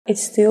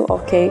it's still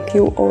okay.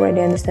 You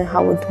already understand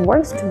how it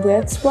works.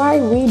 That's why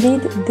we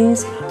did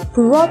this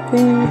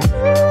properly.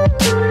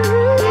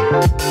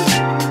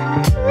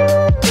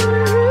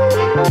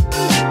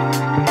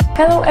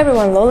 Hello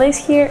everyone, Lola is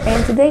here,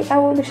 and today I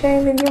will be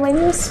sharing with you my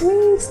new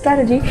swing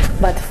strategy.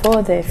 But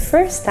for the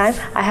first time,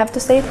 I have to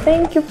say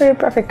thank you for your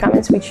perfect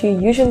comments which you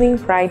usually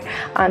write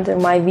under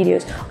my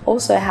videos.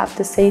 Also, I have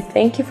to say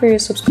thank you for your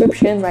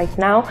subscription. Right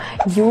now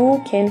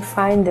you can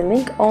find the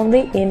link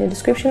only in the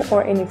description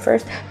or in the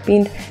first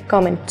pinned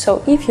comment.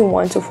 So if you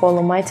want to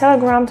follow my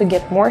Telegram to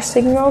get more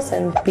signals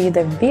and be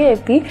the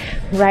VIP,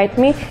 write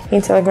me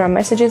in Telegram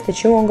messages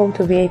that you won't go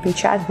to VIP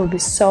chat. We'll be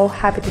so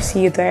happy to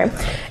see you there.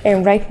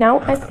 And right now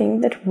I think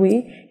that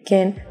we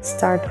can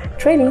start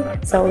trading,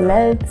 so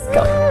let's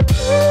go.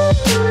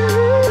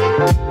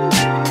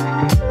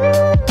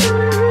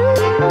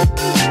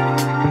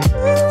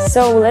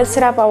 So let's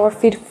set up our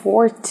feed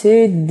for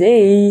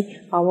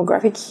today, our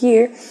graphic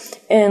here,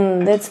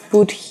 and let's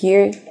put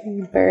here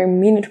per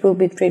minute. We'll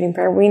be trading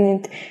per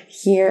minute.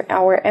 Here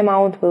our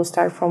amount will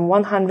start from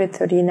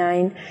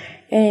 139,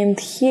 and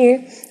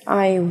here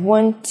I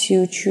want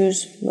to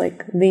choose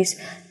like these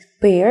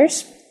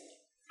pairs.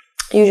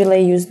 Usually I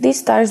use these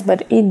stars,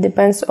 but it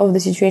depends of the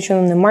situation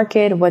on the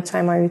market, what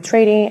time are you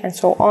trading and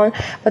so on.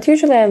 But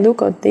usually I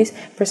look at this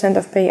percent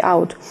of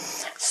payout.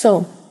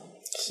 So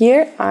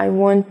here I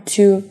want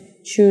to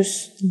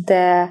choose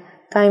the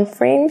time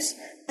frames,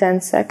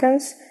 10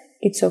 seconds,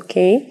 it's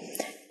okay.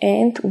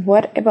 And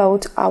what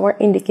about our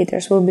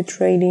indicators? We'll be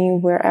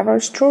trading wherever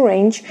is true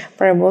range,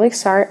 parabolic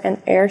SAR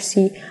and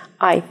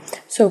RCI.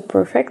 So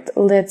perfect,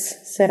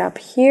 let's set up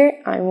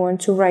here. I want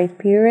to write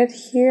period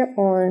here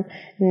on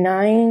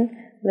 9.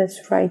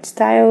 Let's write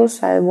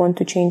styles. I want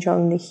to change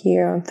only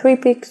here on 3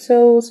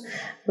 pixels.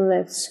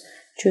 Let's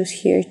choose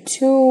here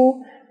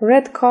 2,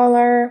 red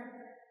color,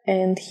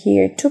 and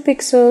here 2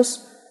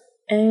 pixels.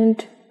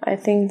 And I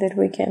think that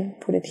we can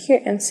put it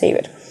here and save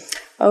it.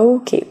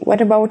 Okay, what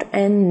about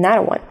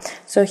another one?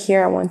 So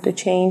here I want to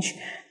change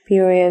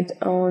period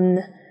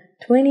on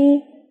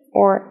 20,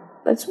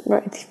 or let's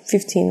write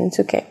 15, it's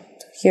okay.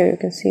 So here you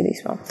can see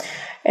this one.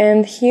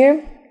 And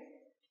here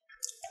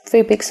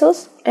 3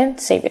 pixels and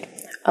save it.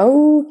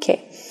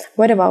 Okay,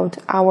 what about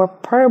our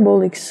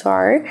parabolic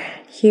SAR?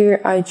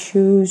 Here I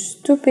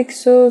choose 2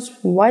 pixels,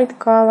 white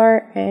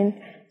color, and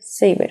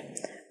save it.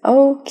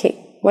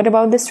 Okay, what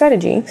about the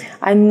strategy?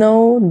 I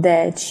know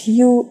that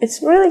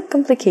it's really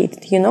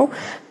complicated, you know,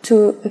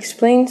 to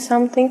explain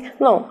something.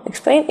 No,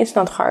 explain it's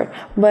not hard,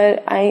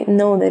 but I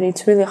know that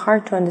it's really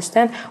hard to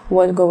understand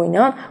what's going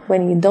on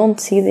when you don't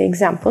see the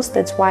examples.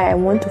 That's why I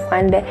want to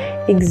find the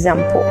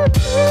example.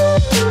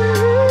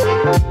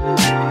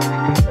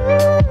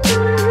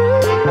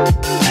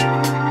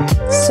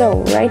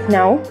 So right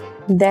now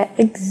the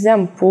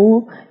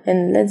example,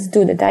 and let's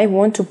do that. I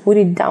want to put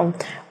it down.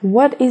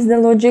 What is the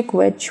logic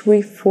which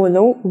we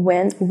follow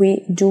when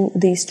we do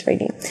this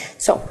trading?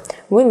 So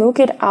we look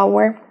at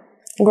our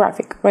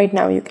graphic. Right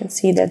now you can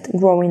see that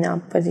growing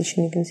up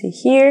position, you can see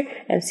here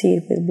and see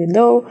it will be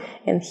low,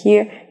 and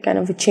here kind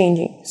of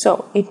changing.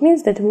 So it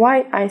means that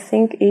why I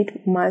think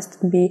it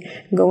must be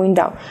going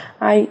down.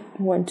 I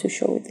want to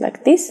show it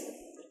like this.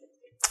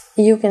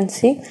 You can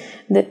see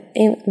that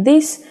in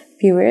this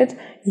period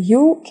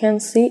you can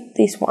see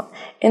this one,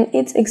 and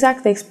it's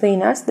exactly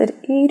explain us that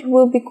it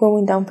will be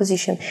going down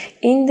position.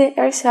 In the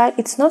RSI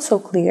it's not so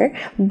clear,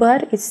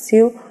 but it's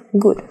still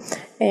good,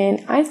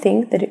 and I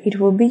think that it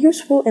will be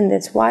useful, and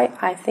that's why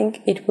I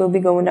think it will be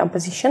going down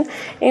position.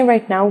 And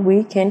right now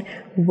we can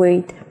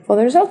wait for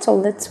the results, so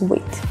let's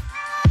wait.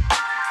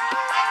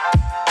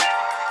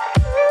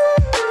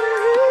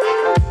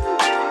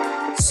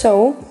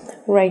 So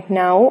right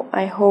now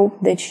I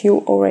hope that you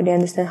already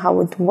understand how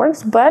it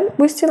works, but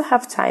we still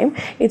have time,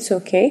 it's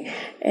okay.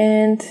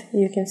 And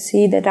you can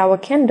see that our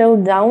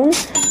candle down,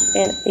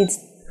 and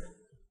it's,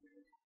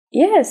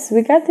 yes,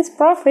 we got this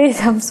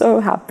profit. I'm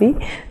so happy.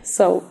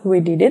 So we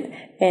did it,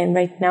 and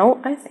right now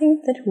I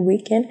think that we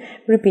can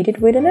repeat it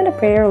with another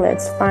pair.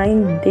 Let's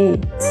find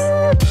it.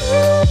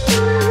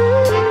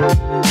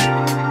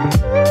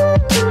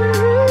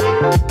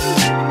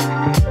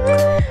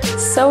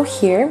 So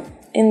here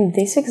in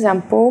this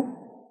example,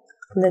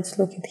 let's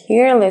look at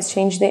here. Let's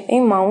change the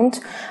amount.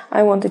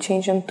 I want to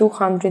change on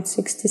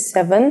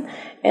 267,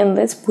 and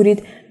let's put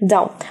it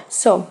down.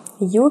 So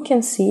you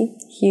can see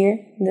here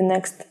the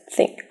next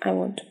thing. I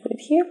want to put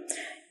it here.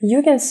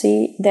 You can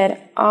see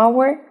that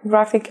our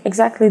graphic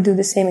exactly do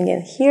the same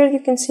again. Here you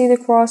can see the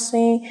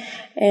crossing,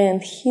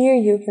 and here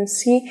you can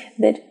see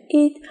that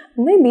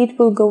maybe it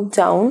will go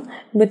down,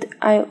 but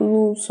I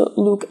also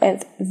look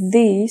at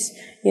this,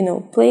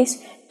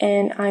 place,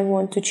 and I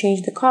want to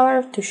change the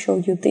color to show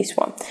you this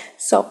one.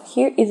 So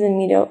here is the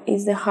middle,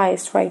 is the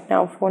highest right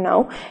now for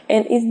now,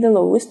 and is the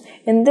lowest,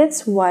 and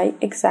that's why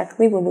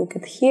exactly we look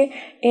at here.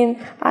 And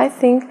I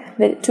think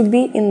that to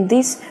be in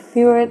this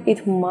period,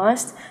 it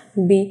must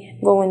be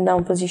going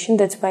down position.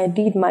 That's why I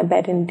did my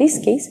bet in this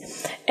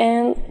case,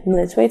 and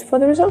let's wait for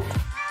the result.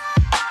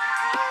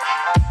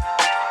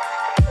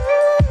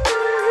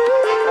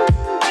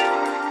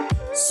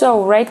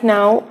 So right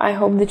now, I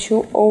hope that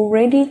you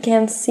already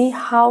can see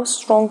how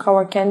strong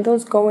our candle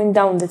is going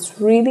down. That's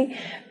really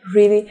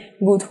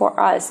good for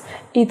us.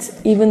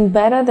 It's even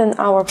better than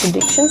our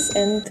predictions,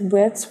 and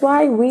that's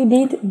why we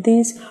did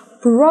this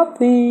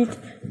profit.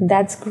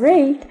 That's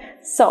great.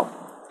 So,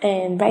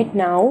 and right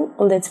now,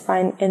 let's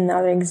find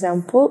another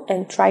example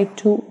and try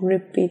to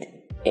repeat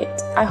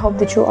it. I hope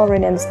that you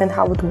already understand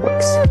how it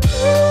works.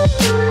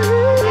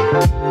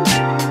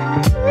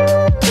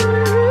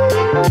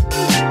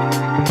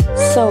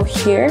 So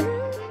here,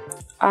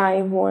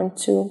 I want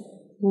to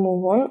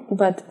move on,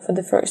 but for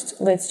the first,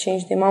 let's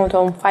change the amount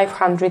on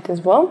 500 as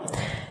well,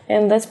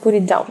 and let's put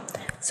it down.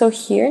 So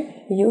here,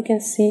 you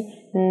can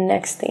see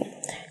next thing.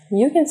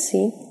 You can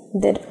see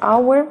that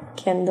our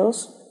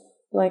candles,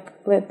 like,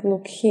 let's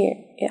look here,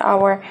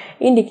 our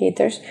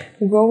indicators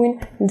going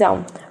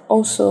down.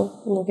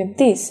 Also, look at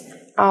this.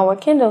 Our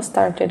candle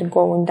started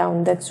going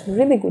down. That's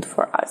really good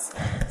for us.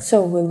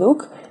 So we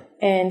look,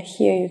 and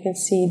here you can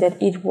see that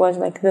it was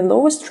like the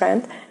lowest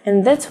trend,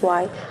 and that's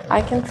why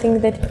I can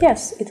think that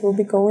yes, it will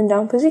be going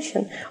down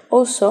position.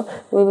 Also,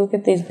 we look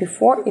at this.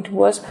 Before it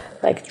was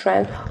like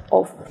trend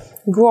of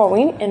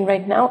growing, and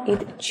right now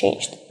it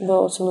changed. We'll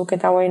also look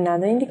at our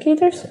another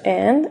indicators,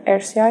 and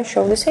RCI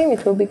show the same.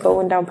 It will be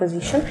going down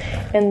position,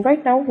 and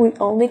right now we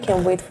only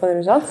can wait for the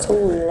results. So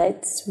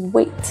let's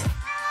wait.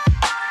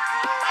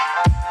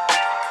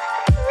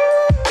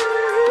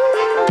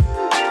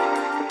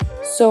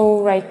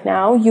 So right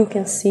now you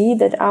can see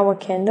that our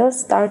candles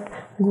start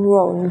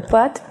growing,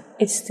 but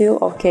it's still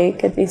okay,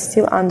 because it's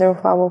still under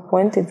our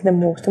point. It's the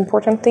most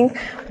important thing,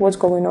 what's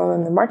going on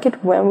in the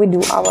market when we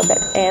do our bet.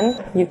 And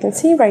you can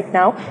see right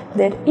now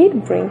that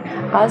it brings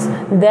us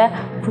the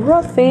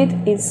profit.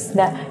 It's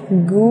the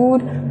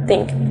good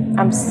thing.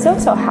 I'm so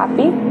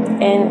happy,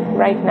 and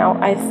right now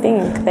I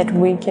think that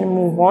we can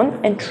move on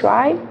and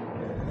try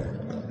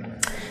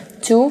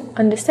to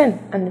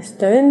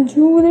understand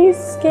you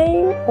this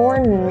game or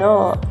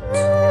not.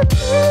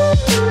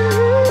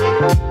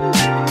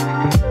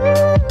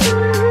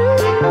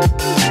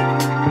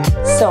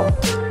 So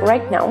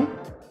right now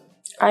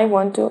I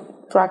want to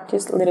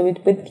practice a little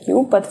bit with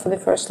you, but for the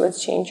first,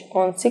 let's change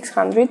on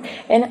 600,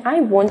 and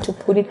I want to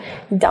put it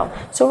down.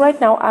 So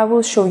right now I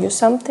will show you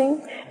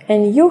something,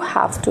 and you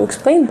have to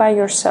explain by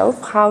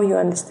yourself how you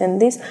understand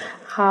this,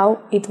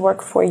 how it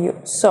works for you.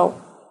 So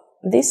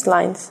these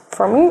lines,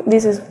 for me,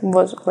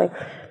 was like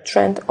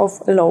trend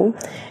of low,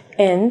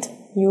 and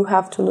you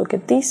have to look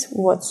at this,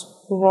 what's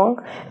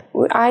wrong.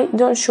 I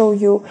don't show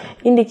you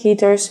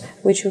indicators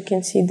which you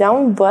can see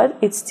down, but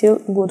it's still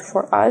good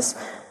for us.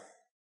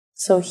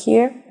 So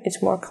here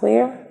it's more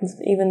clear, it's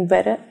even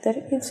better that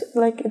it's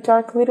like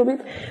dark a little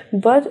bit,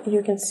 but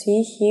you can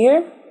see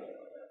here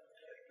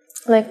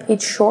like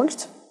it's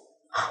short.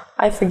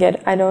 I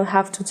forget, I don't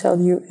have to tell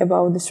you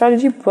about the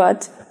strategy,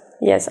 but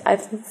yes, I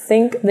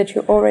think that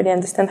you already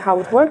understand how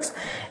it works,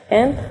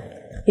 and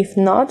if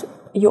not,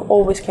 you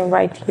always can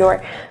write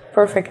your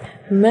perfect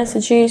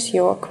messages,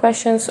 your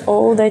questions,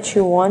 all that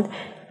you want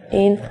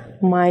in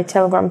my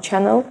Telegram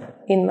channel,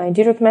 in my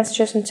direct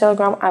messages in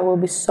Telegram. I will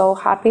be so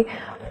happy.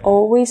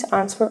 Always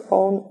answer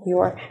all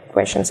your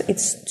questions.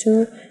 It's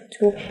too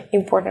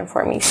important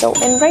for me. So,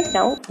 and right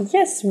now,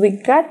 yes, we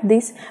got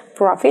this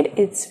profit.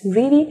 It's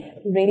really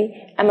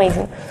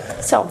amazing.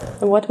 So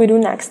what we do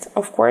next?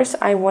 Of course,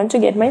 I want to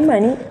get my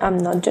money. I'm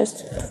not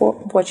just for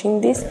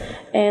watching this,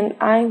 and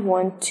I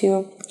want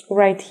to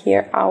write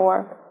here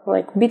our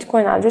like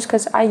Bitcoin address,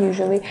 because I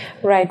usually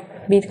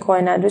write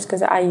Bitcoin address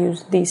because I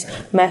use this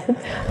method.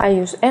 I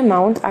use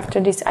amount.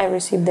 After this, I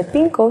receive the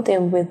PIN code,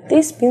 and with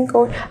this PIN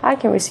code, I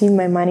can receive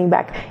my money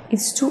back.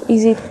 It's too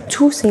easy,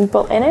 too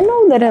simple, and I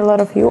know that a lot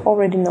of you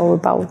already know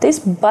about this,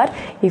 but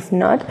if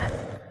not,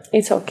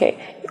 it's okay.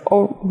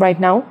 Or right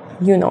now,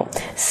 you know.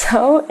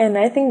 So, and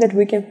I think that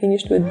we can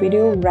finish with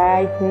video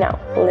right now.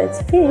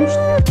 Let's finish.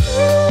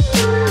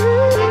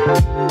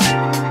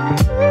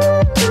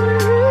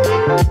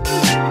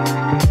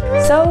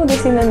 So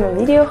this is the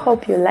video.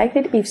 Hope you liked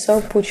it. If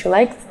so, put your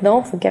like.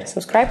 Don't forget to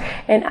subscribe,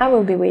 and I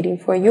will be waiting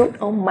for you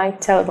on my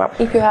Telegram.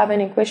 If you have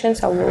any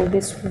questions, I will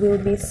be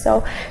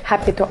so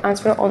happy to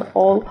answer on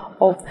all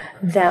of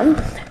them.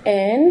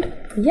 And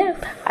yeah,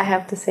 I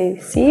have to say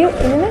see you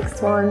in the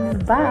next one.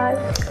 Bye.